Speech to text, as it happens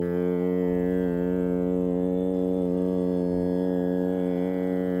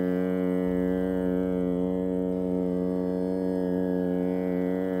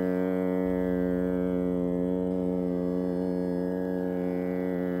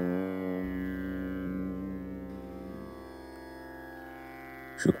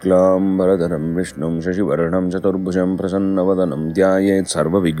ಶುಕ್ಲಾಂಬರಧರಂ ವಿಷ್ಣುಂ ಶಶಿವರ್ಣಂ ಚತುರ್ಭುಜಂ ಪ್ರಸನ್ನವದನಂ ಧ್ಯಾಯೇತ್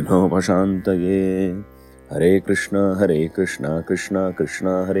ಸರ್ವವಿಘ್ನೋಪಶಾಂತಯೇ. ಹರೇ ಕೃಷ್ಣ ಕೃಷ್ಣ ಕೃಷ್ಣ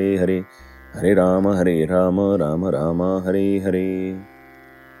ಹರೇ ಹರೇ, ಹರೇ ರಾಮ ರಾಮ ರಾಮ ಹರೇ ಹರೇ.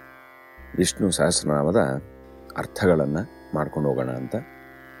 ವಿಷ್ಣು ಸಹಸ್ರನಾಮದ ಅರ್ಥಗಳನ್ನು ಮಾಡ್ಕೊಂಡು ಹೋಗೋಣ ಅಂತ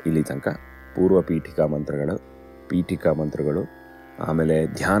ಇಲ್ಲಿ ತನಕ ಪೂರ್ವ ಪೀಠಿಕಾ ಮಂತ್ರಗಳು ಆಮೇಲೆ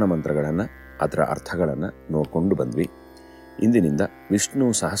ಧ್ಯಾನ ಮಂತ್ರಗಳನ್ನು ಅದರ ಅರ್ಥಗಳನ್ನು ನೋಡಿಕೊಂಡು ಬಂದ್ವಿ. ಇಂದಿನಿಂದ ವಿಷ್ಣು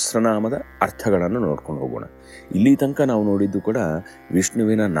ಸಹಸ್ರನಾಮದ ಅರ್ಥಗಳನ್ನು ನೋಡ್ಕೊಂಡು ಹೋಗೋಣ. ಇಲ್ಲಿ ತನಕ ನಾವು ನೋಡಿದ್ದು ಕೂಡ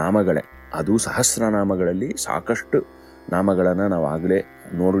ವಿಷ್ಣುವಿನ ನಾಮಗಳೇ. ಅದು ಸಹಸ್ರನಾಮಗಳಲ್ಲಿ ಸಾಕಷ್ಟು ನಾಮಗಳನ್ನು ನಾವು ಆಗಲೇ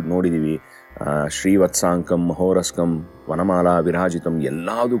ನೋಡಿದ್ದೀವಿ. ಶ್ರೀವತ್ಸಾಂಕಂ, ಮಹೋರಸ್ಕಂ, ವನಮಾಲಾ ವಿರಾಜಿತಂ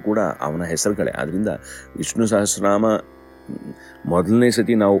ಎಲ್ಲದೂ ಕೂಡ ಅವನ ಹೆಸರುಗಳೇ. ಆದ್ದರಿಂದ ವಿಷ್ಣು ಸಹಸ್ರನಾಮ ಮೊದಲನೇ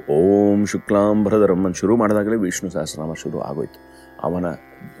ಸತಿ ನಾವು ಓಂ ಶುಕ್ಲಾಂಬರಧರಂ ಶುರು ಮಾಡಿದಾಗಲೇ ವಿಷ್ಣು ಸಹಸ್ರನಾಮ ಶುರು ಆಗೋಯ್ತು. ಅವನ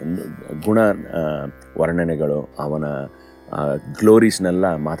ಗುಣ ವರ್ಣನೆಗಳು, ಅವನ ಗ್ಲೋರೀಸ್ನೆಲ್ಲ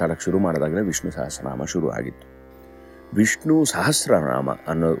ಮಾತಾಡೋಕ್ಕೆ ಶುರು ಮಾಡಿದಾಗಲೇ ವಿಷ್ಣು ಸಹಸ್ರನಾಮ ಶುರು ಆಗಿತ್ತು. ವಿಷ್ಣು ಸಹಸ್ರನಾಮ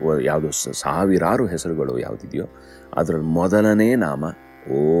ಅನ್ನೋ ಯಾವುದು ಸಾವಿರಾರು ಹೆಸರುಗಳು ಯಾವುದಿದೆಯೋ ಅದರಲ್ಲಿ ಮೊದಲನೇ ನಾಮ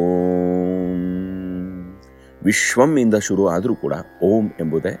ಓಂ. ವಿಶ್ವಂ ಇಂದ ಶುರು ಆದರೂ ಕೂಡ ಓಂ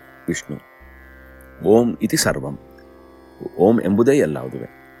ಎಂಬುದೇ ವಿಷ್ಣು. ಓಂ ಇತಿ ಸರ್ವಂ, ಓಂ ಎಂಬುದೇ ಎಲ್ಲವುದುವೆ.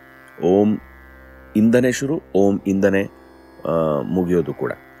 ಓಂ ಇಂದನೇ ಶುರು, ಓಂ ಇಂದನೇ ಮುಗಿಯೋದು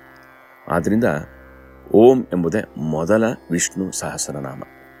ಕೂಡ. ಆದ್ದರಿಂದ ಓಂ ಎಂಬುದೇ ಮೊದಲ ವಿಷ್ಣು ಸಹಸ್ರನಾಮ.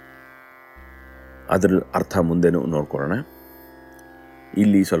 ಅದರ ಅರ್ಥ ಮುಂದೆನೂ ನೋಡ್ಕೊಳ್ಳೋಣ.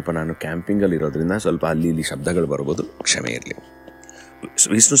 ಇಲ್ಲಿ ಸ್ವಲ್ಪ ನಾನು ಕ್ಯಾಂಪಿಂಗಲ್ಲಿ ಇರೋದ್ರಿಂದ ಸ್ವಲ್ಪ ಅಲ್ಲಿ ಇಲ್ಲಿ ಶಬ್ದಗಳು ಬರ್ಬೋದು, ಕ್ಷಮೆ ಇರಲಿ.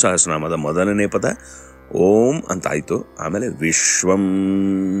 ವಿಷ್ಣು ಸಹಸ್ರನಾಮದ ಮೊದಲನೇ ಪದ ಓಂ ಅಂತಾಯಿತು. ಆಮೇಲೆ ವಿಶ್ವಂ.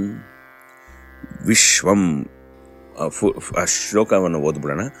 ಶ್ಲೋಕವನ್ನು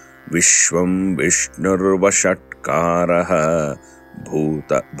ಓದ್ಬಿಡೋಣ. ವಿಶ್ವಂ ವಿಷ್ಣುರ್ವಷಟ್ಕಾರಃ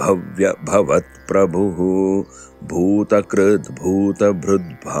ಭೂತ ಭವ್ಯ ಭವತ್ ಪ್ರಭು ಭೂತಕೃತ್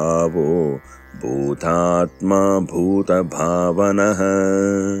ಭೂತಭೃದ್ಭಾವೋ ಭೂತಾತ್ಮ ಭೂತಭಾವನಃ.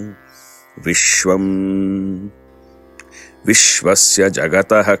 ವಿಶ್ವಂ ವಿಶ್ವಸ್ಯ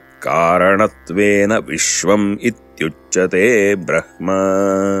ಜಗತಃ ಕಾರಣತ್ವೇನ ವಿಶ್ವಂ ಇತ್ಯುಚ್ಯತೆ ಬ್ರಹ್ಮ.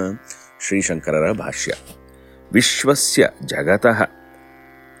 ಶ್ರೀಶಂಕರರ ಭಾಷ್ಯ. ವಿಶ್ವಸ್ಯ ಜಗತಃ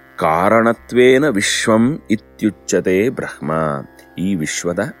ಕಾರಣತ್ವೇನ ವಿಶ್ವಂ ಇತ್ಯುಚ್ಯತೆ ಬ್ರಹ್ಮ. ಈ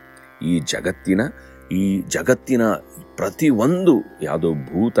ವಿಶ್ವದ, ಈ ಜಗತ್ತಿನ ಪ್ರತಿಯೊಂದು ಯಾವುದೋ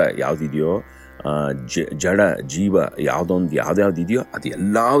ಭೂತ ಯಾವುದಿದೆಯೋ, ಜಡ ಜೀವ ಯಾವ್ದ್ಯಾವ್ದಿದೆಯೋ ಅದು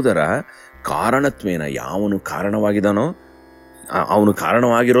ಎಲ್ಲದರ ಕಾರಣತ್ವೇನ ಯಾವನು ಕಾರಣವಾಗಿದ್ದಾನೋ ಅವನು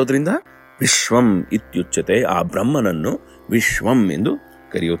ಕಾರಣವಾಗಿರೋದ್ರಿಂದ ವಿಶ್ವಂ ಇತ್ಯುಚ್ಯತೆ, ಆ ಬ್ರಹ್ಮನನ್ನು ವಿಶ್ವಂ ಎಂದು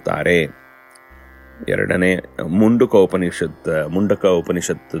ಕರೆಯುತ್ತಾರೆ. ಎರಡನೇ ಮುಂಡಕ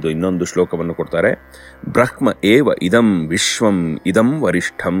ಉಪನಿಷತ್ತು ಇನ್ನೊಂದು ಶ್ಲೋಕವನ್ನು ಕೊಡ್ತಾರೆ. ಬ್ರಹ್ಮ ಏವ ಇದಂ ವಿಶ್ವಂ ಇದಂ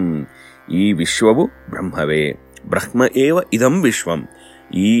ವರಿಷ್ಠಂ. ಈ ವಿಶ್ವವು ಬ್ರಹ್ಮವೇ. ಬ್ರಹ್ಮ ಏವ ಇದಂ ವಿಶ್ವಂ.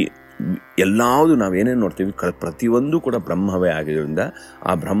 ಈ ಎಲ್ಲಾವುದು ನಾವೇನೇನು ನೋಡ್ತೀವಿ ಪ್ರತಿಯೊಂದು ಕೂಡ ಬ್ರಹ್ಮವೇ ಆಗಿರೋದ್ರಿಂದ,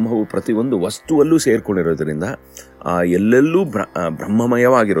 ಆ ಬ್ರಹ್ಮವು ಪ್ರತಿಯೊಂದು ವಸ್ತುವಲ್ಲೂ ಸೇರ್ಕೊಂಡಿರೋದ್ರಿಂದ, ಎಲ್ಲೆಲ್ಲೂ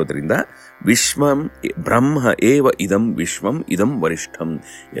ಬ್ರಹ್ಮಮಯವಾಗಿರೋದ್ರಿಂದ ವಿಶ್ವಂ ಬ್ರಹ್ಮ ಏವ ಇದಂ ವಿಶ್ವಂ ಇದಂ ವರಿಷ್ಠಂ.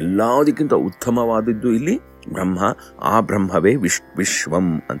 ಎಲ್ಲದಕ್ಕಿಂತ ಉತ್ತಮವಾದದ್ದು ಇಲ್ಲಿ ಬ್ರಹ್ಮ. ಆ ಬ್ರಹ್ಮವೇ ವಿಶ್ವಂ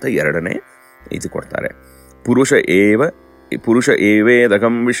ಅಂತ ಎರಡನೇ ಇದು ಕೊಡ್ತಾರೆ. ಪುರುಷ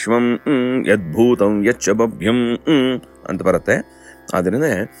ಏವೇದಕಂ ವಿಶ್ವಂ ಯದ್ಭೂತಂ ಯಚ್ಚ ಭವ್ಯಂ ಅಂತ ಬರುತ್ತೆ. ಆದ್ದರಿಂದ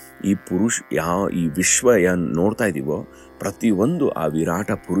ಈ ಈ ವಿಶ್ವ ಏನು ನೋಡ್ತಾ ಇದ್ದೀವೋ ಪ್ರತಿಯೊಂದು ಆ ವಿರಾಟ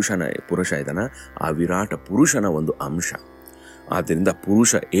ಪುರುಷ ಇದ್ದಾನ, ಆ ವಿರಾಟ ಪುರುಷನ ಒಂದು ಅಂಶ. ಆದ್ದರಿಂದ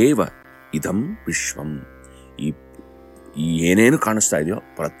ಪುರುಷ ಏವ ಇದಂ ವಿಶ್ವಂ. ಈ ಏನೇನು ಕಾಣಿಸ್ತಾ ಇದೆಯೋ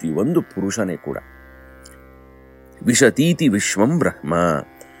ಪ್ರತಿಯೊಂದು ಪುರುಷನೇ ಕೂಡ. ವಿಶತೀತಿ ವಿಶ್ವಂ ಬ್ರಹ್ಮ.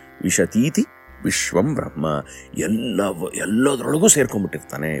 ವಿಶತೀತಿ ವಿಶ್ವಂ ಬ್ರಹ್ಮ. ಎಲ್ಲದರೊಳಗೂ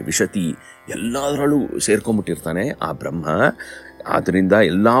ಸೇರ್ಕೊಂಡ್ಬಿಟ್ಟಿರ್ತಾನೆ. ವಿಶತಿ ಎಲ್ಲದರೊಳಗೂ ಸೇರ್ಕೊಂಡ್ಬಿಟ್ಟಿರ್ತಾನೆ ಆ ಬ್ರಹ್ಮ. ಆದ್ದರಿಂದ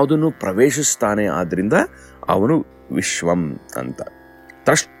ಎಲ್ಲದನ್ನು ಪ್ರವೇಶಿಸ್ತಾನೆ. ಆದ್ದರಿಂದ ಅವನು ವಿಶ್ವಂ ಅಂತ.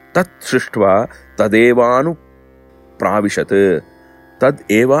 ತತ್ ಸೃಷ್ಟ್ವಾ ತದೇವಾನುಪ್ರಾವಿಶತ್. ತದ್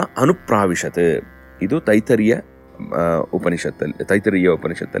ಏವ ಅನುಪ್ರಾವಿಶತ್. ಇದು ತೈತರಿಯ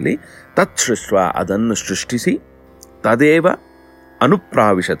ಉಪನಿಷತ್ತಲ್ಲಿ ತತ್ ಸೃಷ್ಟ್ವಾ ಅದನ್ನು ಸೃಷ್ಟಿಸಿ, ತದೇವ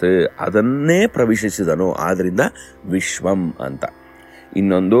ಅನುಪ್ರಾವಿಶತ್ ಅದನ್ನೇ ಪ್ರವೇಶಿಸಿದನು. ಆದ್ದರಿಂದ ವಿಶ್ವಂ ಅಂತ.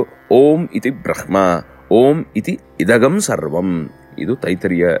 ಇನ್ನೊಂದು ಓಂ ಇತಿ ಬ್ರಹ್ಮ. ಓಂ ಇತಿ ಇದಗಂ ಸರ್ವಂ. ಇದು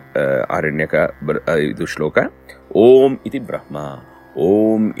ತೈತರಿಯ ಆರಣ್ಯಕ ಇದು ಶ್ಲೋಕ. ಓಂ ಇತಿ ಬ್ರಹ್ಮ.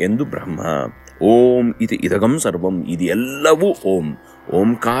 ಓಂ ಎಂದು ಬ್ರಹ್ಮ. ಓಂ ಇತಿ ಇದಗಂ ಸರ್ವಂ. ಇದೆಲ್ಲವೂ ಓಂ,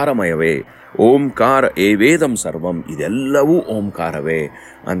 ಓಂಕಾರಮಯವೇ. ಓಂಕಾರ ಏವೇದಂ ಸರ್ವಂ. ಇದೆಲ್ಲವೂ ಓಂಕಾರವೇ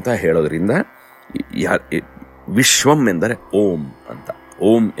ಅಂತ ಹೇಳೋದ್ರಿಂದ ವಿಶ್ವಂ ಎಂದರೆ ಓಂ ಅಂತ.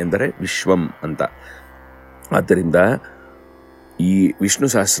 ಓಂ ಎಂದರೆ ವಿಶ್ವಂ ಅಂತ. ಆದ್ದರಿಂದ ಈ ವಿಷ್ಣು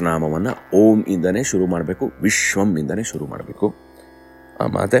ಸಹಸ್ರನಾಮವನ್ನು ಓಂ ಇಂದನೇ ಶುರು ಮಾಡಬೇಕು, ವಿಶ್ವಂ ಇಂದನೇ ಶುರು ಮಾಡಬೇಕು.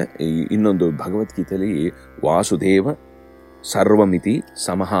 ಮತ್ತು ಇನ್ನೊಂದು ಭಗವದ್ಗೀತೆಯಲ್ಲಿ ವಾಸುದೇವ ಸರ್ವಮಿತಿ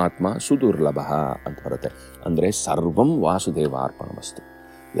ಸಮಹಾತ್ಮ ಸುದುರ್ಲಭ ಅಂತ ಬರುತ್ತೆ. ಅಂದರೆ ಸರ್ವಂ ವಾಸುದೇವ ಅರ್ಪಣಮಸ್ತು,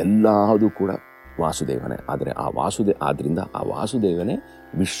 ಎಲ್ಲದೂ ಕೂಡ ವಾಸುದೇವನೇ. ಆದರೆ ಆದ್ದರಿಂದ ಆ ವಾಸುದೇವನೇ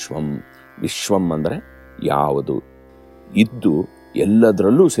ವಿಶ್ವಂ. ವಿಶ್ವಂ ಅಂದರೆ ಯಾವುದು ಇದ್ದು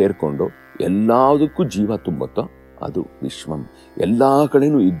ಎಲ್ಲದರಲ್ಲೂ ಸೇರಿಕೊಂಡು ಎಲ್ಲದಕ್ಕೂ ಜೀವ ತುಂಬುತ್ತೋ ಅದು ವಿಶ್ವಂ. ಎಲ್ಲ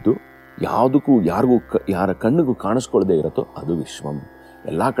ಕಡೆನೂ ಇದ್ದು ಯಾವುದಕ್ಕೂ ಯಾರ ಕಣ್ಣಿಗೂ ಕಾಣಿಸ್ಕೊಳ್ಳದೆ ಇರುತ್ತೋ ಅದು ವಿಶ್ವಂ.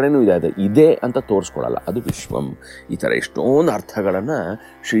 ಎಲ್ಲ ಕಡೆನೂ ಇದೆ ಅಂತ ತೋರಿಸ್ಕೊಳ್ಳಲ್ಲ, ಅದು ವಿಶ್ವಂ. ಈ ಥರ ಎಷ್ಟೊಂದು ಅರ್ಥಗಳನ್ನು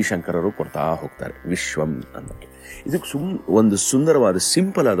ಶ್ರೀಶಂಕರರು ಕೊಡ್ತಾ ಹೋಗ್ತಾರೆ ವಿಶ್ವಂ ಅನ್ನೋಕ್ಕೆ. ಇದಕ್ಕೆ ಒಂದು ಸುಂದರವಾದ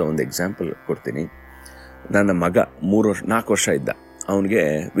ಸಿಂಪಲ್ ಆದ ಒಂದು ಎಕ್ಸಾಂಪಲ್ ಕೊಡ್ತೀನಿ. ನನ್ನ ಮಗ 4 ವರ್ಷ ಇದ್ದ. ಅವನಿಗೆ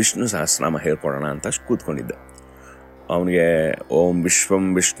ವಿಷ್ಣು ಸಹಸ್ರನಾಮ ಹೇಳ್ಕೊಡೋಣ ಅಂತ ಕೂತ್ಕೊಂಡಿದ್ದೆ. ಅವನಿಗೆ ಓಂ ವಿಶ್ವಂ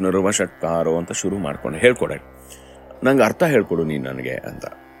ವಿಷ್ಣುರ್ವ ಷಟ್ಕಾರೋ ಅಂತ ಶುರು ಮಾಡ್ಕೊಂಡು ಹೇಳ್ಕೊಡೆ. ನಂಗೆ ಅರ್ಥ ಹೇಳ್ಕೊಡು ನೀನು ನನಗೆ ಅಂತ.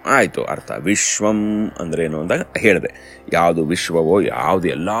 ಆಯಿತು, ಅರ್ಥ ವಿಶ್ವಂ ಅಂದ್ರೇನು ಅಂದಾಗ ಹೇಳಿದೆ. ಯಾವುದು ವಿಶ್ವವೋ, ಯಾವುದು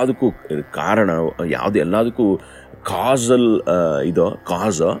ಎಲ್ಲದಕ್ಕೂ ಕಾರಣ, ಯಾವುದು ಎಲ್ಲದಕ್ಕೂ castle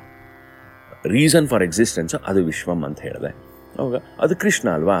cos reason for existence, ಅದು ವಿಶ್ವಂ ಅಂತ ಹೇಳಿದೆ. ಅವಾಗ ಅದು ಕೃಷ್ಣ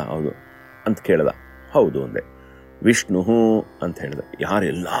ಅಲ್ವಾ? ಹೌದು ಅಂತ ಕೇಳ್ದ. ಹೌದು ಅಂದೆ. ವಿಷ್ಣು ಅಂತ ಹೇಳಿದೆ. ಯಾರು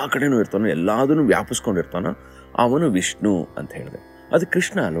ಎಲ್ಲ ಕಡೆನೂ ಇರ್ತಾನೋ, ಎಲ್ಲದನ್ನು ವ್ಯಾಪಿಸ್ಕೊಂಡಿರ್ತಾನೋ ಅವನು ವಿಷ್ಣು ಅಂತ ಹೇಳಿದೆ. ಅದು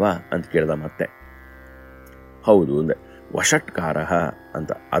ಕೃಷ್ಣ ಅಲ್ವಾ ಅಂತ ಕೇಳ್ದ. ಮತ್ತೆ ಹೌದು ಅಂದೆ. ವಷಟ್ಕಾರ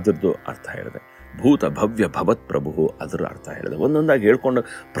ಅಂತ ಅದರದ್ದು ಅರ್ಥ ಹೇಳಿದೆ. ಭೂತ ಭವ್ಯ ಭವತ್ ಪ್ರಭು ಅದರ ಅರ್ಥ ಹೇಳಿದೆ. ಒಂದೊಂದಾಗಿ ಹೇಳ್ಕೊಂಡು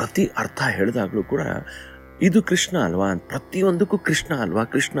ಪ್ರತಿ ಅರ್ಥ ಹೇಳಿದಾಗಲೂ ಕೂಡ ಇದು ಕೃಷ್ಣ ಅಲ್ವಾ ಅಂತ, ಪ್ರತಿಯೊಂದಕ್ಕೂ ಕೃಷ್ಣ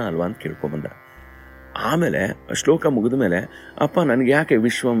ಅಲ್ವಾ ಅಂತ ಕೇಳ್ಕೊಂಬಂದ. ಆಮೇಲೆ ಶ್ಲೋಕ ಮುಗಿದ ಮೇಲೆ, ಅಪ್ಪ ನನಗೆ ಯಾಕೆ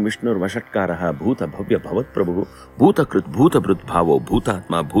ವಿಶ್ವಂ ವಿಷ್ಣುರ್ ವಷಟ್ಕಾರ ಭೂತ ಭವ್ಯ ಭವತ್ ಪ್ರಭು ಭೂತಕೃತ್ ಭೂತಭೃತ್ ಭಾವೋ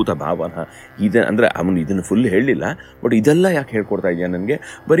ಭೂತಾತ್ಮ ಭೂತ ಭಾವನ ಇದೆ ಅಂದರೆ ಅವನು ಇದನ್ನು ಫುಲ್ ಹೇಳಲಿಲ್ಲ. ಬಟ್ ಇದೆಲ್ಲ ಯಾಕೆ ಹೇಳ್ಕೊಡ್ತಾ ಇದೆಯಾ ನನಗೆ?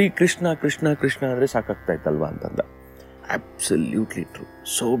 ಬರೀ ಕೃಷ್ಣ ಕೃಷ್ಣ ಕೃಷ್ಣ ಅಂದರೆ ಸಾಕಾಗ್ತಾ ಇತ್ತಲ್ವಾ ಅಂತಂದ. Absolutely true,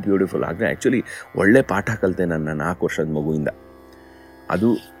 so beautiful. ಆದರೆ ಆ್ಯಕ್ಚುಲಿ ಒಳ್ಳೆ ಪಾಠ ಕಲಿತೆ ನನ್ನ 4 ವರ್ಷದ ಮಗುವಿಂದ. ಅದು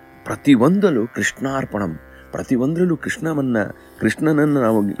ಪ್ರತಿಯೊಂದಲ್ಲೂ ಕೃಷ್ಣಾರ್ಪಣಂ, ಪ್ರತಿಯೊಂದರಲ್ಲೂ ಕೃಷ್ಣನನ್ನು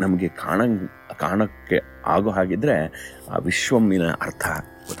ನಮಗೆ ಕಾಣಕ್ಕೆ ಆಗೋ ಹಾಗಿದ್ರೆ ಆ ವಿಶ್ವಮ್ಮಿನ ಅರ್ಥ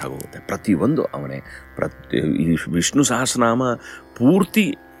ಗೊತ್ತಾಗೋಗುತ್ತೆ. ಪ್ರತಿಯೊಂದು ಅವನೇ. ಈ ವಿಷ್ಣು ಸಹಸ್ರನಾಮ ಪೂರ್ತಿ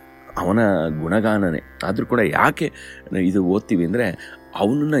ಅವನ ಗುಣಗಾನನೇ. ಆದರೂ ಕೂಡ ಯಾಕೆ ಇದು ಓದ್ತೀವಿ ಅಂದರೆ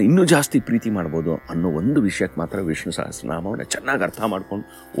ಅವನನ್ನು ಇನ್ನೂ ಜಾಸ್ತಿ ಪ್ರೀತಿ ಮಾಡ್ಬೋದು ಅನ್ನೋ ಒಂದು ವಿಷಯಕ್ಕೆ ಮಾತ್ರ ವಿಷ್ಣು ಸಹಸ್ರನಾಮವನ್ನು ಚೆನ್ನಾಗಿ ಅರ್ಥ ಮಾಡ್ಕೊಂಡು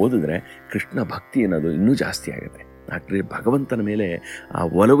ಓದಿದ್ರೆ ಕೃಷ್ಣ ಭಕ್ತಿ ಅನ್ನೋದು ಇನ್ನೂ ಜಾಸ್ತಿ ಆಗುತ್ತೆ. ಯಾಕಂದರೆ ಭಗವಂತನ ಮೇಲೆ ಆ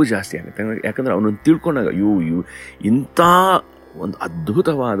ಒಲವು ಜಾಸ್ತಿ ಆಗುತ್ತೆ. ಯಾಕಂದರೆ ಅವನನ್ನು ತಿಳ್ಕೊಂಡಾಗ ಇಂಥ ಒಂದು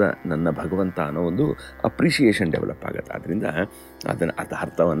ಅದ್ಭುತವಾದ ನನ್ನ ಭಗವಂತ ಅನ್ನೋ ಒಂದು ಅಪ್ರಿಷಿಯೇಷನ್ ಡೆವಲಪ್ ಆಗುತ್ತೆ. ಆದ್ದರಿಂದ ಅದರ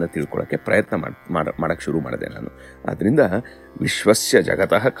ಅರ್ಥವನ್ನು ತಿಳ್ಕೊಳ್ಳೋಕ್ಕೆ ಪ್ರಯತ್ನ ಮಾಡೋಕ್ಕೆ ಶುರು ಮಾಡಿದೆ ನಾನು. ಆದ್ದರಿಂದ ವಿಶ್ವಸ್ಯ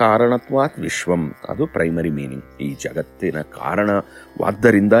ಜಗತಃ ಕಾರಣತ್ವಾತ್ ವಿಶ್ವಂ, ಅದು ಪ್ರೈಮರಿ ಮೀನಿಂಗ್. ಈ ಜಗತ್ತಿನ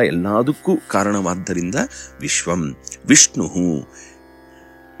ಕಾರಣವಾದ್ದರಿಂದ, ಎಲ್ಲದಕ್ಕೂ ಕಾರಣವಾದ್ದರಿಂದ ವಿಶ್ವಂ.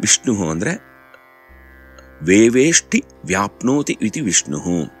 ವಿಷ್ಣು ಅಂದರೆ ವೇವೇಷ್ಟಿ ವ್ಯಾಪ್ನೋತಿ ಇತಿ ವಿಷ್ಣು,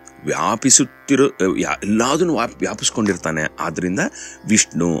 ಎಲ್ಲದನ್ನು ವ್ಯಾಪಿಸ್ಕೊಂಡಿರ್ತಾನೆ, ಆದ್ದರಿಂದ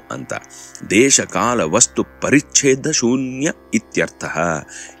ವಿಷ್ಣು ಅಂತ. ದೇಶ ಕಾಲ ವಸ್ತು ಪರಿಚ್ಛೇದ ಶೂನ್ಯ ಇತ್ಯರ್ಥ.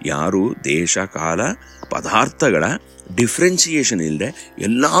 ಯಾರು ದೇಶ ಕಾಲ ಪದಾರ್ಥಗಳ ಡಿಫ್ರೆನ್ಸಿಯೇಷನ್ ಇಲ್ಲದೆ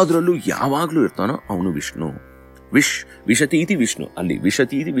ಎಲ್ಲದರಲ್ಲೂ ಯಾವಾಗಲೂ ಇರ್ತಾನೋ ಅವನು ವಿಷ್ಣು. ವಿಶತೀತಿ ವಿಷ್ಣು, ಅಲ್ಲಿ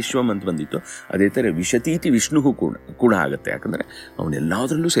ವಿಶತೀತಿ ವಿಶ್ವಂ ಅಂತ ಬಂದಿತ್ತು. ಅದೇ ಥರ ವಿಶತೀತಿ ವಿಷ್ಣು ಕೂಡ ಆಗುತ್ತೆ. ಯಾಕಂದರೆ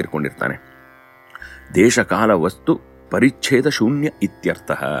ಅವನೆಲ್ಲದರಲ್ಲೂ ಸೇರ್ಕೊಂಡಿರ್ತಾನೆ. ದೇಶ ಕಾಲ ವಸ್ತು ಪರಿಚ್ಛೇದ ಶೂನ್ಯ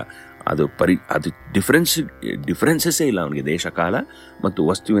ಇತ್ಯರ್ಥ. ಅದು ಡಿಫ್ರೆನ್ಸಸ್ಸೇ ಇಲ್ಲ ಅವನಿಗೆ. ದೇಶ ಕಾಲ ಮತ್ತು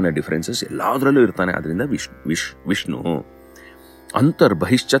ವಸ್ತುವಿನ ಡಿಫ್ರೆನ್ಸಸ್ ಎಲ್ಲದರಲ್ಲೂ ಇರ್ತಾನೆ. ಅದರಿಂದ ವಿಷ್ಣು.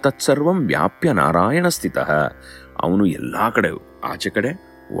 ಅಂತರ್ಬಹಿಶ್ಚ ತತ್ಸರ್ವಂ ವ್ಯಾಪ್ಯ ನಾರಾಯಣ ಸ್ಥಿತಃ. ಅವನು ಎಲ್ಲ ಕಡೆ, ಆಚೆ ಕಡೆ,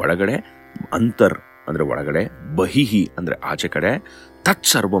 ಒಳಗಡೆ. ಅಂತರ್ ಅಂದರೆ ಒಳಗಡೆ, ಬಹಿಹಿ ಅಂದರೆ ಆಚೆ ಕಡೆ,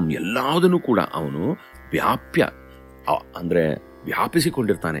 ತತ್ಸರ್ವಂ ಎಲ್ಲದನ್ನು ಕೂಡ ಅವನು ವ್ಯಾಪ್ಯ ಅಂದರೆ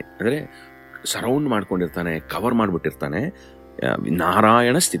ವ್ಯಾಪಿಸಿಕೊಂಡಿರ್ತಾನೆ, ಅಂದರೆ ಸರೌಂಡ್ ಮಾಡ್ಕೊಂಡಿರ್ತಾನೆ, ಕವರ್ ಮಾಡಿಬಿಟ್ಟಿರ್ತಾನೆ.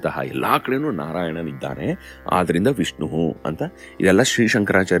 ನಾರಾಯಣ ಸ್ಥಿತ, ಎಲ್ಲ ಕಡೆನೂ ನಾರಾಯಣನಿದ್ದಾನೆ, ಆದ್ದರಿಂದ ವಿಷ್ಣು ಅಂತ. ಇದೆಲ್ಲ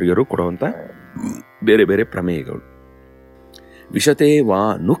ಶ್ರೀಶಂಕರಾಚಾರ್ಯರು ಕೊಡುವಂಥ ಬೇರೆ ಬೇರೆ ಪ್ರಮೇಯಗಳು. ವಿಶತೆ ವಾ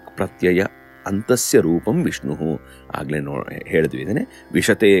ನುಕ್ ಪ್ರತ್ಯಯ ಅಂತಸ್ಯ ರೂಪಂ ವಿಷ್ಣು. ಆಗಲೇ ಹೇಳಿದ್ವಿ ಇದನ್ನೇ,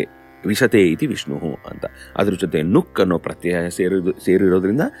 ವಿಶತೆ ಇತಿ ವಿಷ್ಣು ಅಂತ. ಅದ್ರ ಜೊತೆ ನುಕ್ ಅನ್ನೋ ಪ್ರತ್ಯಯ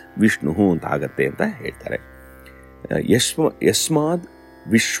ಸೇರಿರೋದ್ರಿಂದ ವಿಷ್ಣು ಅಂತ ಆಗತ್ತೆ ಅಂತ ಹೇಳ್ತಾರೆ. ಯಸ್ಮಾದ್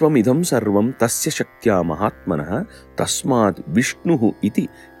ವಿಶ್ವಮಿದಂ ಸರ್ವಂ ತಸ್ಯ ಶಕ್ತ್ಯಾ ಮಹಾತ್ಮನಃ ತಸ್ಮಾತ್ ವಿಷ್ಣು ಇತಿ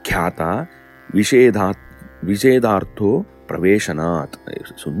ಖ್ಯಾತ ವಿಷೇದಾರ್ಥೋ ಪ್ರವೇಶನಾತ್.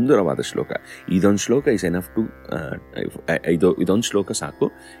 ಸುಂದರವಾದ ಶ್ಲೋಕ. ಇದೊಂದು ಶ್ಲೋಕ ಇಸ್ ಎನಫ್ ಟು, ಇದೊಂದು ಶ್ಲೋಕ ಸಾಕು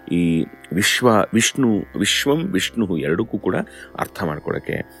ಈ ವಿಶ್ವಂ ವಿಷ್ಣು ಎರಡಕ್ಕೂ ಕೂಡ ಅರ್ಥ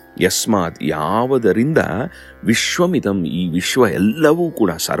ಮಾಡ್ಕೊಳ್ಳೋಕ್ಕೆ. ಯಸ್ಮಾತ್ ಯಾವುದರಿಂದ, ವಿಶ್ವಮಿದಂ ಈ ವಿಶ್ವ ಎಲ್ಲವೂ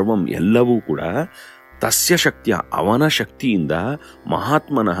ಕೂಡ, ಸರ್ವಂ ಎಲ್ಲವೂ ಕೂಡ, ತಸ್ಯ ಶಕ್ತಿಯ ಅವನ ಶಕ್ತಿಯಿಂದ,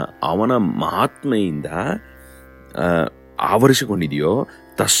 ಮಹಾತ್ಮನಃ ಅವನ ಮಹಾತ್ಮೆಯಿಂದ, ಆವರಿಸಿಕೊಂಡಿದೆಯೋ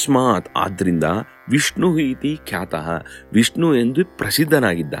ತಸ್ಮಾತ್ ಆದ್ದರಿಂದ ವಿಷ್ಣು ಇತಿ ಖ್ಯಾತಃ ವಿಷ್ಣು ಎಂದು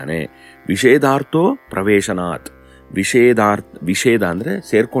ಪ್ರಸಿದ್ಧನಾಗಿದ್ದಾನೆ. ವಿಷೇದಾರ್ಥೋ ಪ್ರವೇಶನಾತ್ ವಿಷೇದ ಅಂದರೆ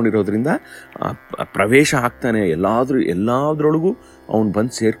ಸೇರ್ಕೊಂಡಿರೋದ್ರಿಂದ ಪ್ರವೇಶ ಆಗ್ತಾನೆ, ಎಲ್ಲದರೊಳಗೂ ಅವನು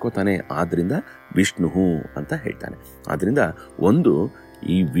ಬಂದು ಸೇರ್ಕೋತಾನೆ. ಆದ್ದರಿಂದ ವಿಷ್ಣು ಅಂತ ಹೇಳ್ತಾನೆ. ಆದ್ದರಿಂದ ಒಂದು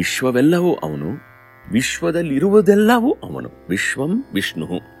ಈ ವಿಶ್ವವೆಲ್ಲವೂ ಅವನು, ವಿಶ್ವದಲ್ಲಿರುವುದೆಲ್ಲವೂ ಅವನು. ವಿಶ್ವಂ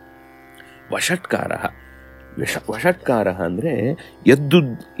ವಿಷ್ಣು. ವಷಟ್ಕಾರ ವಷಟ್ಕಾರ ಅಂದರೆ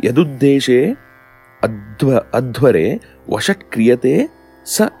ಯದುದ್ದೇಶೇ ಅಧ್ವರೆ ವಷಟ್ಕ್ರಿಯತೆ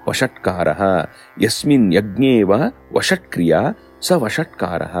ಸ ವಷಟ್ಕಾರ. ಯಸ್ಮಿನ್ ಯಜ್ಞೇವ ವಷಟ್ಕ್ರಿಯಾ ಸ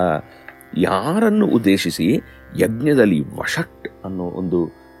ವಷಟ್ಕಾರ. ಯಾರನ್ನು ಉದ್ದೇಶಿಸಿ ಯಜ್ಞದಲ್ಲಿ ವಷಟ್ ಅನ್ನೋ ಒಂದು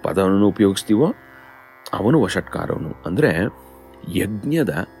ಪದವನ್ನು ಉಪಯೋಗಿಸ್ತೀವೋ ಅವನು ವಷಟ್ಕಾರವನು. ಅಂದರೆ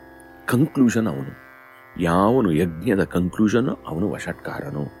ಯಜ್ಞದ ಕನ್ಕ್ಲೂಷನ್ ಅವನು. ಯಾವನು ಯಜ್ಞದ ಕನ್ಕ್ಲೂಷನ್ ಅವನು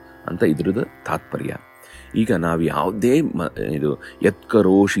ವಷಟ್ಕಾರನು ಅಂತ ಇದ್ರದ್ದು ತಾತ್ಪರ್ಯ. ಈಗ ನಾವು ಯಾವುದೇ ಇದು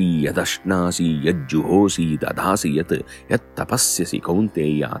ಯತ್ಕರೋಷಿ ಯದಶ್ನಾಸಿ ಯಜ್ಜುಹೋಸಿ ದಧಾಸಿ ಯತ್ ತಪಸ್ಯಸಿ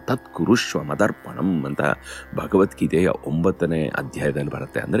ಕೌಂತೇಯ ತತ್ ಕುರುಷ್ವ ಮದರ್ಪಣಂ ಅಂತ ಭಗವದ್ಗೀತೆಯ 9ನೇ ಅಧ್ಯಾಯದಲ್ಲಿ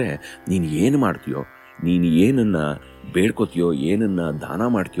ಬರುತ್ತೆ. ಅಂದರೆ ನೀನು ಏನು ಮಾಡ್ತೀಯೋ, ನೀನು ಏನನ್ನು ಬೇಡ್ಕೋತೀಯೋ, ಏನನ್ನು ದಾನ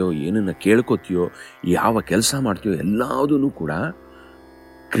ಮಾಡ್ತೀಯೋ, ಏನನ್ನು ಕೇಳ್ಕೋತೀಯೋ, ಯಾವ ಕೆಲಸ ಮಾಡ್ತೀಯೋ ಎಲ್ಲದೂ ಕೂಡ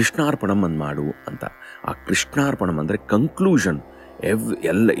ಕೃಷ್ಣಾರ್ಪಣಂ ಅಂತ ಮಾಡು ಅಂತ. ಆ ಕೃಷ್ಣಾರ್ಪಣಂ ಅಂದರೆ ಕನ್ಕ್ಲೂಷನ್.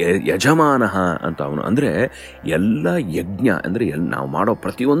 ಯಜಮಾನ ಅಂತ ಅವನು. ಅಂದರೆ ಎಲ್ಲ ಯಜ್ಞ ಅಂದರೆ ನಾವು ಮಾಡೋ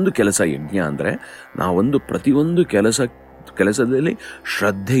ಪ್ರತಿಯೊಂದು ಕೆಲಸ ಯಜ್ಞ. ಅಂದರೆ ನಾವೊಂದು ಪ್ರತಿಯೊಂದು ಕೆಲಸದಲ್ಲಿ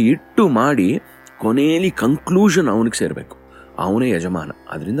ಶ್ರದ್ಧೆ ಇಟ್ಟು ಮಾಡಿ ಕೊನೆಯಲ್ಲಿ ಕನ್ಕ್ಲೂಷನ್ ಅವನಿಗೆ ಸೇರಬೇಕು. ಅವನೇ ಯಜಮಾನ.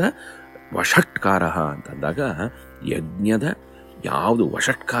 ಅದರಿಂದ ವಷಟ್ಕಾರ ಅಂತಂದಾಗ ಯಜ್ಞದ ಯಾವುದು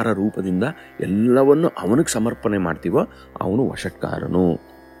ವಷಟ್ಕಾರ ರೂಪದಿಂದ ಎಲ್ಲವನ್ನು ಅವನಿಗೆ ಸಮರ್ಪಣೆ ಮಾಡ್ತೀವೋ ಅವನು ವಷಟ್ಕಾರನು.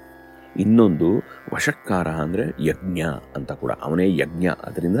 ಇನ್ನೊಂದು ವಷಟ್ಕಾರ ಅಂದರೆ ಯಜ್ಞ ಅಂತ ಕೂಡ, ಅವನೇ ಯಜ್ಞ.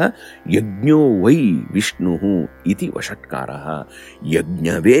 ಅದರಿಂದ ಯಜ್ಞೋ ವೈ ವಿಷ್ಣು ಇತಿ ವಷಟ್ಕಾರ.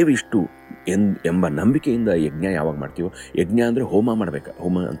 ಯಜ್ಞವೇ ವಿಷ್ಣು ಎಂಬ ನಂಬಿಕೆಯಿಂದ ಯಜ್ಞ ಯಾವಾಗ ಮಾಡ್ತೀವೋ, ಯಜ್ಞ ಅಂದರೆ ಹೋಮ ಮಾಡಬೇಕು,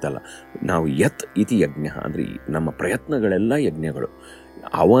 ಹೋಮ ಅಂತಲ್ಲ. ನಾವು ಯತ್ ಇತಿ ಯಜ್ಞ ಅಂದರೆ ನಮ್ಮ ಪ್ರಯತ್ನಗಳೆಲ್ಲ ಯಜ್ಞಗಳು.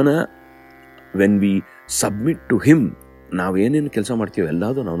 ಅವನ when we submit to him, ನಾವೇನೇನು ಕೆಲಸ ಮಾಡ್ತೀವೋ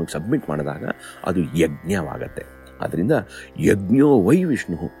ಎಲ್ಲದೂ ನಾವು ಸಬ್ಮಿಟ್ ಮಾಡಿದಾಗ ಅದು ಯಜ್ಞವಾಗತ್ತೆ. ಆದ್ದರಿಂದ ಯಜ್ಞೋ ವೈ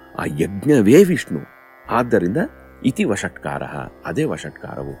ವಿಷ್ಣು, ಆ ಯಜ್ಞವೇ ವಿಷ್ಣು. ಆದ್ದರಿಂದ ಇತಿ ವಷಟ್ಕಾರ, ಅದೇ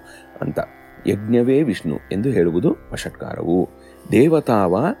ವಷಟ್ಕಾರವು ಅಂತ. ಯಜ್ಞವೇ ವಿಷ್ಣು ಎಂದು ಹೇಳುವುದು ವಷಟ್ಕಾರವು.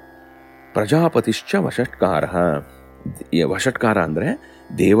 ದೇವತಾವ ಪ್ರಜಾಪತಿಶ್ಚ ವಷಟ್ಕಾರ. ವಷಟ್ಕಾರ ಅಂದರೆ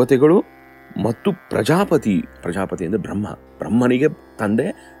ದೇವತೆಗಳು ಮತ್ತು ಪ್ರಜಾಪತಿ ಅಂದರೆ ಬ್ರಹ್ಮನಿಗೆ ತಂದೆ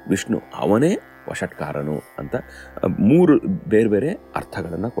ವಿಷ್ಣು, ಅವನೇ ವಷಟ್ಕಾರನು ಅಂತ 3 ಬೇರೆ ಬೇರೆ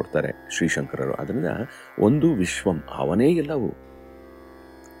ಅರ್ಥಗಳನ್ನು ಕೊಡ್ತಾರೆ ಶ್ರೀಶಂಕರರು. ಅದರಿಂದ ಒಂದು ವಿಶ್ವಂ, ಅವನೇ ಎಲ್ಲವೂ,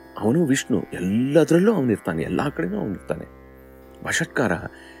 ಅವನು ವಿಷ್ಣು, ಎಲ್ಲದರಲ್ಲೂ ಅವನಿರ್ತಾನೆ, ಎಲ್ಲ ಕಡೆನೂ ಅವನಿರ್ತಾನೆ. ವಷಟ್ಕಾರ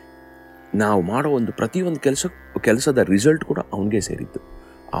ನಾವು ಮಾಡೋ ಪ್ರತಿಯೊಂದು ಕೆಲಸದ ರಿಸಲ್ಟ್ ಕೂಡ ಅವನಿಗೆ ಸೇರಿದ್ದು,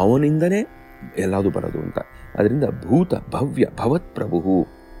 ಅವನಿಂದನೇ ಎಲ್ಲದೂ ಬರೋದು ಅಂತ. ಅದರಿಂದ ಭೂತ ಭವ್ಯ ಭವತ್ ಪ್ರಭು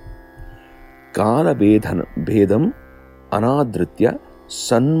ಕಾಲಭೇದಂ ಅನಾದೃತ್ಯ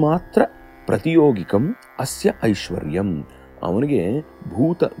ಸನ್ಮಾತ್ರ ಪ್ರತಿಯೋಗಿಕಂ ಅಸ್ಯ ಐಶ್ವರ್ಯಂ. ಅವನಿಗೆ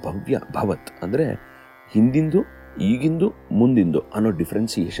ಭೂತ ಭವ್ಯ ಭವತ್ ಅಂದರೆ ಹಿಂದಿಂದು, ಈಗಿಂದು, ಮುಂದಿಂದು ಅನ್ನೋ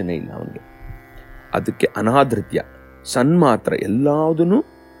ಡಿಫ್ರೆನ್ಸಿಯೇಷನ್ನೇ ಇಲ್ಲ ಅವನಿಗೆ. ಅದಕ್ಕೆ ಅನಾದೃತ್ಯ, ಸನ್ಮಾತ್ರ, ಎಲ್ಲದನ್ನು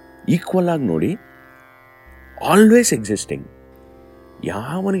ಈಕ್ವಲ್ ಆಗಿ ನೋಡಿ, ಆಲ್ವೇಸ್ ಎಕ್ಸಿಸ್ಟಿಂಗ್.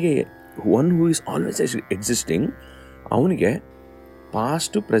 ಯಾವನಿಗೆ one who is always existing, ಅವನಿಗೆ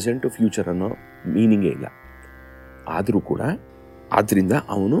ಪಾಸ್ಟು ಪ್ರೆಸೆಂಟು ಫ್ಯೂಚರ್ ಅನ್ನೋ ಮೀನಿಂಗೇ ಇಲ್ಲ. ಆದರೂ ಕೂಡ ಆದ್ದರಿಂದ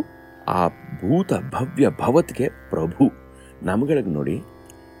ಅವನು ಆ ಭೂತ ಭವ್ಯ ಭವತ್ಗೆ ಪ್ರಭು. ನಮ್ಗಳಿಗೆ ನೋಡಿ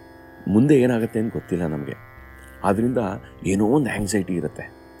ಮುಂದೆ ಏನಾಗುತ್ತೆ ಅಂತ ಗೊತ್ತಿಲ್ಲ ನಮಗೆ. ಆದ್ದರಿಂದ ಏನೋ ಒಂದು ಆ್ಯಂಗ್ಸೈಟಿ ಇರುತ್ತೆ,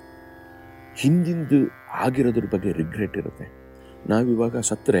 ಹಿಂದಿಂದು ಆಗಿರೋದ್ರ ಬಗ್ಗೆ ರಿಗ್ರೆಟ್ ಇರುತ್ತೆ. ನಾವಿವಾಗ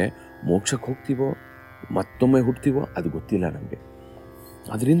ಸತ್ತರೆ ಮೋಕ್ಷಕ್ಕೆ ಹೋಗ್ತೀವೋ ಮತ್ತೊಮ್ಮೆ ಹುಡ್ತೀವೋ ಅದು ಗೊತ್ತಿಲ್ಲ ನಮಗೆ.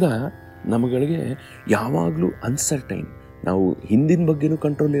 ಅದರಿಂದ ನಮ್ಮಗಳಿಗೆ ಯಾವಾಗಲೂ ಅನ್ಸರ್ಟೈನ್. ನಾವು ಹಿಂದಿನ ಬಗ್ಗೆನೂ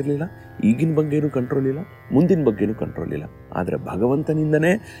ಕಂಟ್ರೋಲ್ ಇರಲಿಲ್ಲ, ಈಗಿನ ಬಗ್ಗೆನೂ ಕಂಟ್ರೋಲ್ ಇಲ್ಲ, ಮುಂದಿನ ಬಗ್ಗೆನೂ ಕಂಟ್ರೋಲ್ ಇಲ್ಲ. ಆದರೆ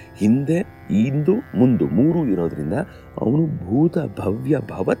ಭಗವಂತನಿಂದನೇ ಹಿಂದೆ, ಇಂದು, ಮುಂದು 3 ಇರೋದ್ರಿಂದ ಅವನು ಭೂತ ಭವ್ಯ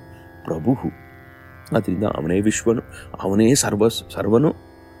ಭವತ್ ಪ್ರಭು. ಅದರಿಂದ ಅವನೇ ವಿಶ್ವನು, ಅವನೇ ಸರ್ವನು,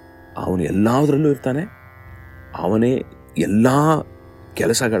 ಅವನು ಎಲ್ಲದರಲ್ಲೂ ಇರ್ತಾನೆ. ಅವನೇ ಎಲ್ಲ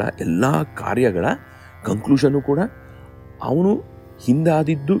ಕೆಲಸಗಳ, ಎಲ್ಲ ಕಾರ್ಯಗಳ ಕನ್ಕ್ಲೂಷನ್ನು ಕೂಡ ಅವನು.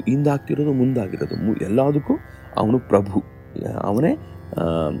 ಹಿಂದಾದಿದ್ದು, ಹಿಂದಾಗ್ತಿರೋದು, ಮುಂದಾಗಿರೋದು ಎಲ್ಲದಕ್ಕೂ ಅವನು ಪ್ರಭು, ಅವನೇ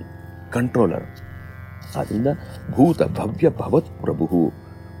ಕಂಟ್ರೋಲರ್. ಆದ್ದರಿಂದ ಭೂತ ಭವ್ಯ ಭವತ್ ಪ್ರಭು.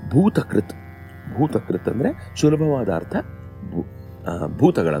 ಭೂತಕೃತ್ ಅಂದರೆ ಸುಲಭವಾದ ಅರ್ಥ.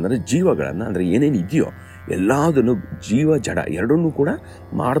 ಭೂತಗಳಂದರೆ ಜೀವಗಳನ್ನು, ಅಂದರೆ ಏನೇನು ಇದೆಯೋ ಎಲ್ಲದನ್ನು, ಜೀವ ಜಡ ಎರಡನ್ನೂ ಕೂಡ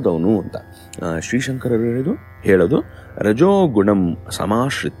ಮಾಡಿದವನು ಅಂತ ಶ್ರೀಶಂಕರರು ಹೇಳಿದು. ಹೇಳೋದು. ರಜೋಗುಣಂ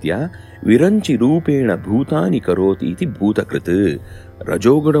ಸಮಾಶ್ರಿತ್ಯ ವಿರಂಚಿ ರೂಪೇಣ ಭೂತಾನಿ ಕರೋತಿ ಇತಿ ಭೂತಕೃತ್.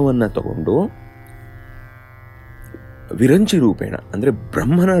 ರಜೋಗುಣವನ್ನು ತಗೊಂಡು ವಿರಂಚಿ ರೂಪೇಣ ಅಂದರೆ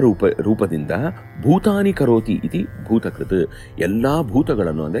ಬ್ರಹ್ಮನ ರೂಪದಿಂದ ಭೂತಾನಿ ಕರೋತಿ ಇತಿ ಭೂತಕೃತ್, ಎಲ್ಲ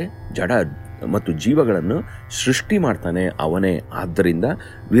ಭೂತಗಳನ್ನು ಅಂದರೆ ಜಡ ಮತ್ತು ಜೀವಗಳನ್ನು ಸೃಷ್ಟಿ ಮಾಡ್ತಾನೆ ಅವನೇ. ಆದ್ದರಿಂದ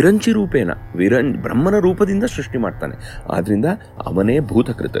ವಿರಂಚಿ ರೂಪೇಣ ಬ್ರಹ್ಮನ ರೂಪದಿಂದ ಸೃಷ್ಟಿ ಮಾಡ್ತಾನೆ, ಆದ್ದರಿಂದ ಅವನೇ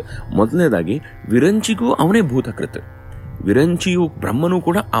ಭೂತಕೃತ್. ಮೊದಲನೇದಾಗಿ ವಿರಂಚಿಗೂ ಅವನೇ ಭೂತಕೃತ್. ವಿರಂಚಿಯು ಬ್ರಹ್ಮನೂ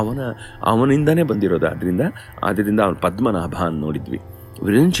ಕೂಡ ಅವನಿಂದನೇ ಬಂದಿರೋದು. ಆದ್ದರಿಂದ ಅವನು ಪದ್ಮನಾಭ ಅಂತ ನೋಡಿದ್ವಿ.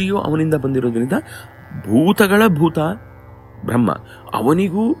 ವಿರಂಚಿಯು ಅವನಿಂದ ಬಂದಿರೋದ್ರಿಂದ ಭೂತಗಳ ಭೂತ ಬ್ರಹ್ಮ,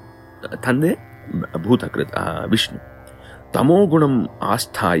 ಅವನಿಗೂ ತಂದೆ ಭೂತಕೃತ್ ವಿಷ್ಣು. ತಮೋಗುಣಂ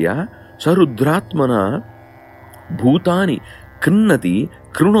ಆಸ್ಥಾಯ ಸರುದ್ರಾತ್ಮನ ಭೂತಾನಿ ಕೃನ್ನತಿ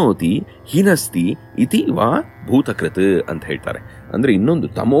ಕೃಣೋತಿ ಹಿನಸ್ತಿ ಇತಿ ವಾ ಭೂತಕೃತ್ ಅಂತ ಹೇಳ್ತಾರೆ. ಅಂದರೆ ಇನ್ನೊಂದು,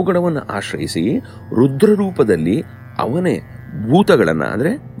 ತಮೋಗುಣವನ್ನು ಆಶ್ರಯಿಸಿ ರುದ್ರರೂಪದಲ್ಲಿ ಅವನೇ ಭೂತಗಳನ್ನು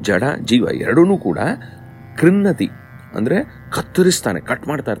ಅಂದರೆ ಜಡ ಜೀವ ಎರಡೂ ಕೂಡ ಕೃನ್ನತಿ ಅಂದರೆ ಕತ್ತರಿಸ್ತಾನೆ, ಕಟ್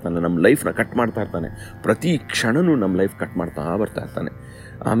ಮಾಡ್ತಾ ಇರ್ತಾನೆ. ನಮ್ಮ ಲೈಫ್ನ ಕಟ್ ಮಾಡ್ತಾ ಇರ್ತಾನೆ, ಪ್ರತಿ ಕ್ಷಣನೂ ನಮ್ಮ ಲೈಫ್ ಕಟ್ ಮಾಡ್ತಾ ಬರ್ತಾ ಇರ್ತಾನೆ.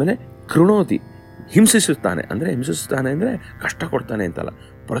 ಆಮೇಲೆ ಕೃಣೋತಿ ಹಿಂಸಿಸುತ್ತಾನೆ ಅಂದರೆ ಕಷ್ಟ ಕೊಡ್ತಾನೆ ಅಂತಲ್ಲ,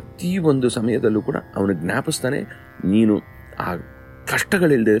 ಪ್ರತಿಯೊಂದು ಸಮಯದಲ್ಲೂ ಕೂಡ ಅವನು ಜ್ಞಾಪಿಸ್ತಾನೆ. ನೀನು ಆ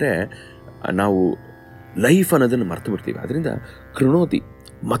ಕಷ್ಟಗಳಿಲ್ಲದಿದ್ರೆ ನಾವು ಲೈಫ್ ಅನ್ನೋದನ್ನು ಮರ್ತು ಬಿಡ್ತೀವಿ. ಅದರಿಂದ ಕೃಣೋತಿ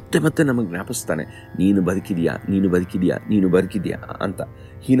ಮತ್ತೆ ಮತ್ತೆ ನಮಗೆ ಜ್ಞಾಪಿಸ್ತಾನೆ, ನೀನು ಬದುಕಿದೆಯಾ ಅಂತ.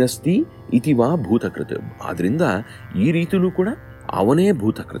 ಹಿನಸ್ತಿ ಇತಿವಾ ಭೂತಕೃತ್, ಆದ್ದರಿಂದ ಈ ರೀತಿಯೂ ಕೂಡ ಅವನೇ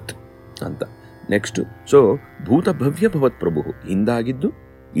ಭೂತಕೃತ್ ಅಂತ. ನೆಕ್ಸ್ಟು, ಸೊ ಭೂತಭವ್ಯ ಭವತ್ ಪ್ರಭು, ಹಿಂದಾಗಿದ್ದು,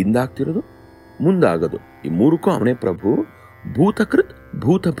 ಹಿಂದಾಗ್ತಿರೋದು, ಮುಂದಾಗೋದು, ಈ ಮೂರಕ್ಕೂ ಅವನೇ ಪ್ರಭು. ಭೂತಕೃತ್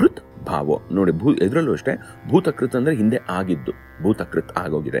ಭೂತಭೃತ್ ಭಾವೋ ನೋಡಿ, ಇದರಲ್ಲೂ ಅಷ್ಟೇ ಭೂತಕೃತ್ ಅಂದರೆ ಹಿಂದೆ ಆಗಿದ್ದು, ಭೂತಕೃತ್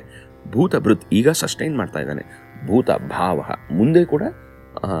ಆಗೋಗಿದೆ. ಭೂತಭೃತ್ ಈಗ ಸಸ್ಟೈನ್ ಮಾಡ್ತಾ ಇದ್ದಾನೆ. ಭೂತ ಭಾವ ಮುಂದೆ ಕೂಡ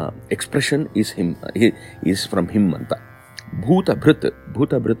ಎಕ್ಸ್ಪ್ರೆಷನ್ ಈಸ್ ಫ್ರಮ್ ಹಿಮ್ ಅಂತ. ಭೂತಭೃತ್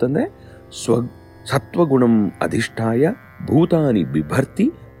ಅಂದರೆ ಸತ್ವಗುಣಂ ಅಧಿಷ್ಠಾಯ ಭೂತಾನಿ ಬಿಭರ್ತಿ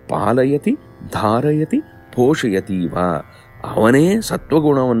ಪಾಲಯತಿ ಧಾರಯತಿ ಪೋಷಯತಿ ವಾ. ಅವನೇ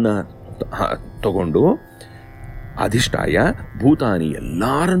ಸತ್ವಗುಣವನ್ನು ತಗೊಂಡು ಅಧಿಷ್ಠಾಯ ಭೂತಾನಿ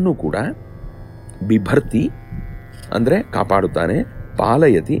ಎಲ್ಲರನ್ನೂ ಕೂಡ ಬಿಭರ್ತಿ ಅಂದರೆ ಕಾಪಾಡುತ್ತಾನೆ,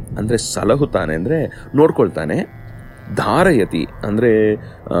 ಪಾಲಯತಿ ಅಂದರೆ ಸಲಹುತ್ತಾನೆ ಅಂದರೆ ನೋಡ್ಕೊಳ್ತಾನೆ, ಧಾರಯತಿ ಅಂದರೆ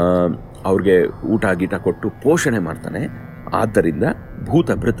ಅವ್ರಿಗೆ ಊಟ ಗೀಟ ಕೊಟ್ಟು ಪೋಷಣೆ ಮಾಡ್ತಾನೆ. ಆದ್ದರಿಂದ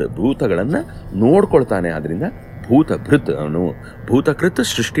ಭೂತಭೃತ್ ಭೂತಗಳನ್ನು ನೋಡ್ಕೊಳ್ತಾನೆ. ಆದ್ದರಿಂದ ಭೂತಭೃತ್ ಅವನು. ಭೂತಕೃತ್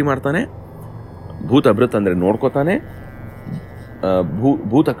ಸೃಷ್ಟಿ ಮಾಡ್ತಾನೆ, ಭೂತಭೃತ್ ಅಂದರೆ ನೋಡ್ಕೊತಾನೆ.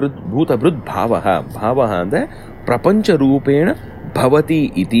 ಭೂತಭೃತ್ ಭಾವ ಅಂದರೆ ಪ್ರಪಂಚ ರೂಪೇಣ ಭವತಿ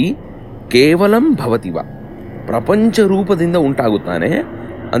ಇತಿ ಕೇವಲಂ ಭವತಿವ, ಪ್ರಪಂಚ ರೂಪದಿಂದ ಉಂಟಾಗುತ್ತಾನೆ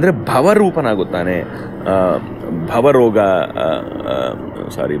ಅಂದರೆ ಭವರೂಪನಾಗುತ್ತಾನೆ. ಭವರೋಗ,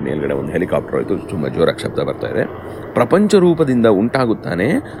 ಮೇಲ್ಗಡೆ ಒಂದು ಹೆಲಿಕಾಪ್ಟರ್ ಆಯಿತು, ತುಂಬ ಜೋರಾಗಿ ಶಬ್ದ ಬರ್ತಾ ಇದೆ. ಪ್ರಪಂಚ ರೂಪದಿಂದ ಉಂಟಾಗುತ್ತಾನೆ,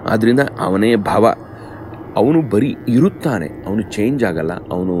 ಆದ್ದರಿಂದ ಅವನೇ ಭವ. ಅವನು ಬರೀ ಇರುತ್ತಾನೆ, ಅವನು ಚೇಂಜ್ ಆಗಲ್ಲ.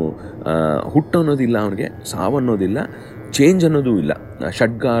 ಅವನು ಹುಟ್ಟು ಅನ್ನೋದಿಲ್ಲ, ಅವನಿಗೆ ಸಾವು ಅನ್ನೋದಿಲ್ಲ, ಚೇಂಜ್ ಅನ್ನೋದೂ ಇಲ್ಲ.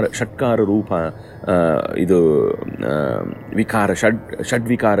 ಷಟ್ಕಾರ ರೂಪ, ಇದು ವಿಕಾರ,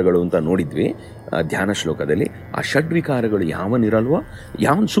 ಷಡ್ವಿಕಾರಗಳು ಅಂತ ನೋಡಿದ್ವಿ ಧ್ಯಾನ ಶ್ಲೋಕದಲ್ಲಿ. ಆ ಷಡ್ವಿಕಾರಗಳು ಯಾವನಿರಲ್ವೋ,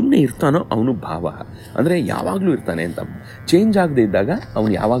 ಯಾವನು ಸುಮ್ಮನೆ ಇರ್ತಾನೋ ಅವನು ಭಾವ ಅಂದರೆ ಯಾವಾಗಲೂ ಇರ್ತಾನೆ ಅಂತ. ಚೇಂಜ್ ಆಗದೆ ಇದ್ದಾಗ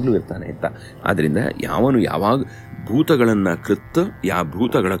ಅವನು ಯಾವಾಗಲೂ ಇರ್ತಾನೆ ಅಂತ. ಆದ್ದರಿಂದ ಯಾವನು ಯಾವಾಗ ಭೂತಗಳನ್ನು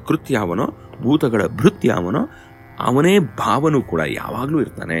ಭೂತಗಳ ಕೃತ್ ಯಾವನೋ, ಭೂತಗಳ ಭೃತ್ ಯಾವನೋ, ಅವನೇ ಭಾವನೂ ಕೂಡ ಯಾವಾಗಲೂ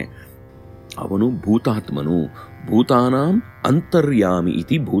ಇರ್ತಾನೆ. ಅವನು ಭೂತಾತ್ಮನು. ಭೂತಾನಾಂ ಅಂತರ್ಯಾಮಿ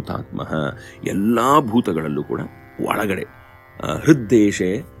ಇತಿ ಭೂತಾತ್ಮ. ಎಲ್ಲ ಭೂತಗಳಲ್ಲೂ ಕೂಡ ಒಳಗಡೆ ಹೃದ್ದೇಶೆ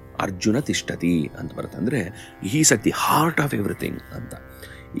ಅರ್ಜುನ ತಿಷ್ಠತಿ ಅಂತ ಬರುತ್ತೆ. ಅಂದರೆ is at the heart of everything ಅಂತ.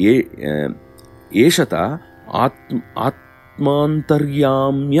 ಏಷತ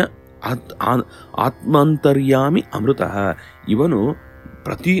ಆತ್ಮಾಂತರ್ಯಾಮಿ ಅಮೃತ. ಇವನು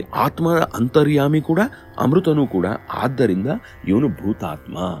ಪ್ರತಿ ಆತ್ಮದ ಅಂತರ್ಯಾಮಿ ಕೂಡ ಅಮೃತನೂ ಕೂಡ. ಆದ್ದರಿಂದ ಇವನು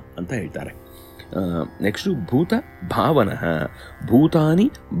ಭೂತಾತ್ಮ ಅಂತ ಹೇಳ್ತಾರೆ. ನೆಕ್ಸ್ಟು ಭೂತ ಭಾವನಃ. ಭೂತಾನಿ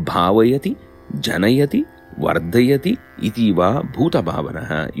ಭಾವಯತಿ ಜನಯತಿ ವರ್ಧಯತಿ ಇತೀವ ಭೂತ ಭಾವನಃ.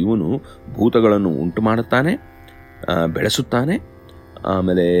 ಇವನು ಭೂತಗಳನ್ನು ಉಂಟು ಮಾಡುತ್ತಾನೆ, ಬೆಳೆಸುತ್ತಾನೆ.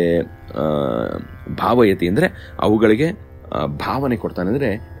 ಆಮೇಲೆ ಭಾವಯತಿ ಅಂದರೆ ಅವುಗಳಿಗೆ ಭಾವನೆ ಕೊಡ್ತಾನೆ,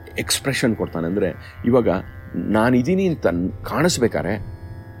 ಅಂದರೆ ಎಕ್ಸ್ಪ್ರೆಷನ್ ಕೊಡ್ತಾನೆ. ಅಂದರೆ ಇವಾಗ ನಾನಿದ್ದೀನಿ ಅಂತ ಕಾಣಿಸ್ಬೇಕಾದ್ರೆ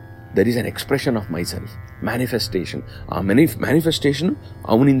there is an expression of my self, manifestation. ಆ ಮ್ಯಾನಿಫೆಸ್ಟೇಷನ್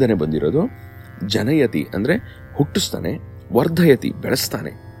ಅವನಿಂದನೇ ಬಂದಿರೋದು. ಜನಯತಿ ಅಂದರೆ ಹುಟ್ಟಿಸ್ತಾನೆ, ವರ್ಧಯತಿ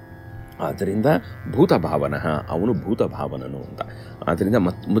ಬೆಳೆಸ್ತಾನೆ. ಆದ್ದರಿಂದ ಭೂತ ಭಾವನಃ, ಅವನು ಭೂತ ಭಾವನನು ಅಂತ. ಆದ್ದರಿಂದ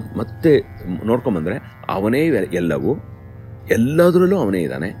ಮತ್ತೆ ನೋಡ್ಕೊಂಬಂದರೆ ಅವನೇ ಎಲ್ಲವೂ, ಎಲ್ಲದರಲ್ಲೂ ಅವನೇ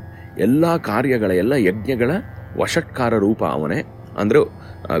ಇದ್ದಾನೆ. ಎಲ್ಲ ಕಾರ್ಯಗಳ, ಎಲ್ಲ ಯಜ್ಞಗಳ ವಷಟ್ಕಾರ ರೂಪ ಅವನೇ. ಅಂದರೆ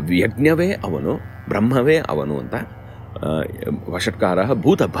ಯಜ್ಞವೇ ಅವನು, ಬ್ರಹ್ಮವೇ ಅವನು ಅಂತ. ವಷಟ್ಕಾರ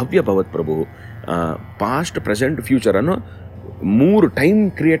ಭೂತ ಭವ್ಯ ಭವತ್ ಪ್ರಭು, ಪಾಸ್ಟ್ ಪ್ರೆಸೆಂಟ್ ಫ್ಯೂಚರನ್ನು 3 ಟೈಮ್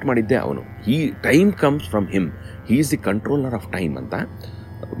ಕ್ರಿಯೇಟ್ ಮಾಡಿದ್ದೆ ಅವನು. Time comes from him, he is the controller of time ಅಂತ.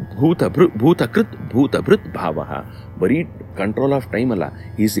 ಭೂತಭೃತ್ ಭಾವ, ಬರೀ ಕಂಟ್ರೋಲ್ ಆಫ್ ಟೈಮ್ ಅಲ್ಲ,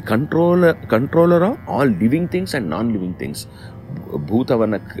 he is the controller of all living things and non living things.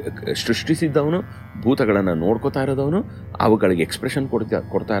 ಭೂತವನ್ನು ಸೃಷ್ಟಿಸಿದ್ದವನು, ಭೂತಗಳನ್ನು ನೋಡ್ಕೋತಾ ಇರೋದವನು, ಅವುಗಳಿಗೆ ಎಕ್ಸ್ಪ್ರೆಷನ್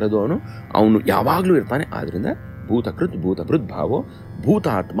ಕೊಡ್ತಾ ಇರೋದು ಅವನು ಯಾವಾಗಲೂ ಇರ್ತಾನೆ. ಆದ್ದರಿಂದ ಭೂತಭೃತ್ ಭಾವೋ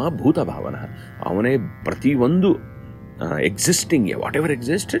ಭೂತಾತ್ಮ ಭೂತ ಭಾವನ, ಅವನೇ ಪ್ರತಿಯೊಂದು ಎಕ್ಸಿಸ್ಟಿಂಗ್ ವಾಟ್ ಎವರ್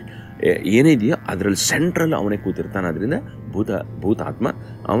ಎಕ್ಸಿಸ್ಟೆಡ್ ಏನಿದೆಯೋ ಅದರಲ್ಲಿ ಸೆಂಟ್ರಲ್ ಅವನೇ ಕೂತಿರ್ತಾನೆ. ಅದರಿಂದ ಭೂತಾತ್ಮ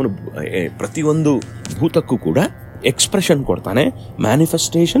ಅವನು ಪ್ರತಿಯೊಂದು ಭೂತಕ್ಕೂ ಕೂಡ ಎಕ್ಸ್ಪ್ರೆಷನ್ ಕೊಡ್ತಾನೆ,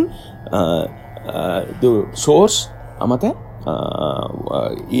 ಮ್ಯಾನಿಫೆಸ್ಟೇಷನ್, ಸೋರ್ಸ್ ಮತ್ತು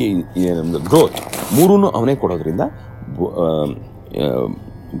ಈ ಗ್ರೋತ್ ಮೂರೂ ಅವನೇ ಕೊಡೋದ್ರಿಂದ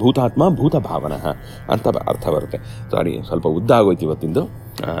ಭೂತಾತ್ಮ ಭೂತ ಭಾವನ ಅಂತ ಅರ್ಥ ಬರುತ್ತೆ. ಸಾರಿ, ಸ್ವಲ್ಪ ಉದ್ದ ಆಗೋಯ್ತು ಇವತ್ತಿಂದು.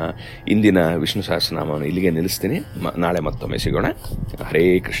 ಇಂದಿನ ವಿಷ್ಣು ಸಹಸ್ರನಾಮವನ್ನು ಇಲ್ಲಿಗೆ ನಿಲ್ಲಿಸ್ತೀನಿ. ನಾಳೆ ಮತ್ತೊಮ್ಮೆ ಸಿಗೋಣ. ಹರೇ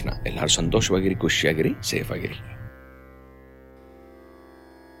ಕೃಷ್ಣ. ಎಲ್ಲರೂ ಸಂತೋಷವಾಗಿರಿ, ಖುಷಿಯಾಗಿರಿ, ಸೇಫ್ ಆಗಿರಿ.